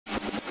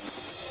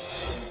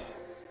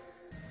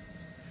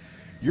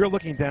You're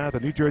looking down at the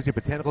New Jersey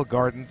Botanical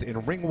Gardens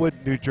in Ringwood,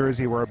 New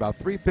Jersey, where about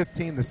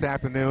 3:15 this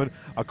afternoon,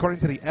 according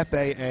to the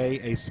FAA,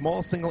 a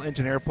small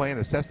single-engine airplane,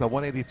 a Cessna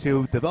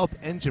 182, developed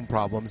engine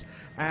problems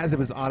as it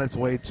was on its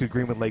way to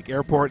Greenwood Lake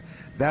Airport.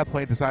 That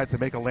plane decided to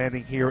make a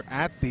landing here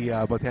at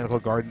the Botanical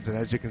Gardens, and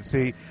as you can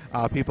see,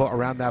 people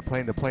around that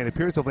plane, the plane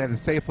appears to have landed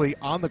safely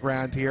on the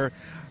ground here.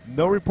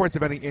 No reports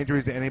of any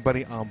injuries to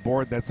anybody on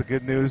board. That's the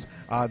good news.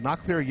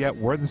 Not clear yet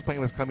where this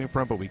plane was coming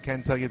from, but we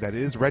can tell you that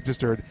it is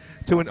registered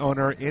to an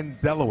owner in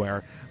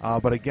Delaware.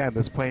 But again,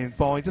 this plane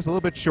falling just a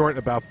little bit short,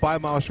 about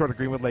 5 miles short of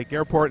Greenwood Lake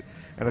Airport.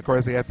 And of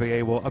course, the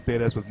FAA will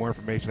update us with more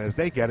information as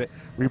they get it.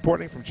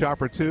 Reporting from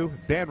Chopper 2,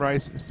 Dan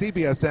Rice,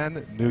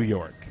 CBSN, New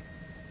York.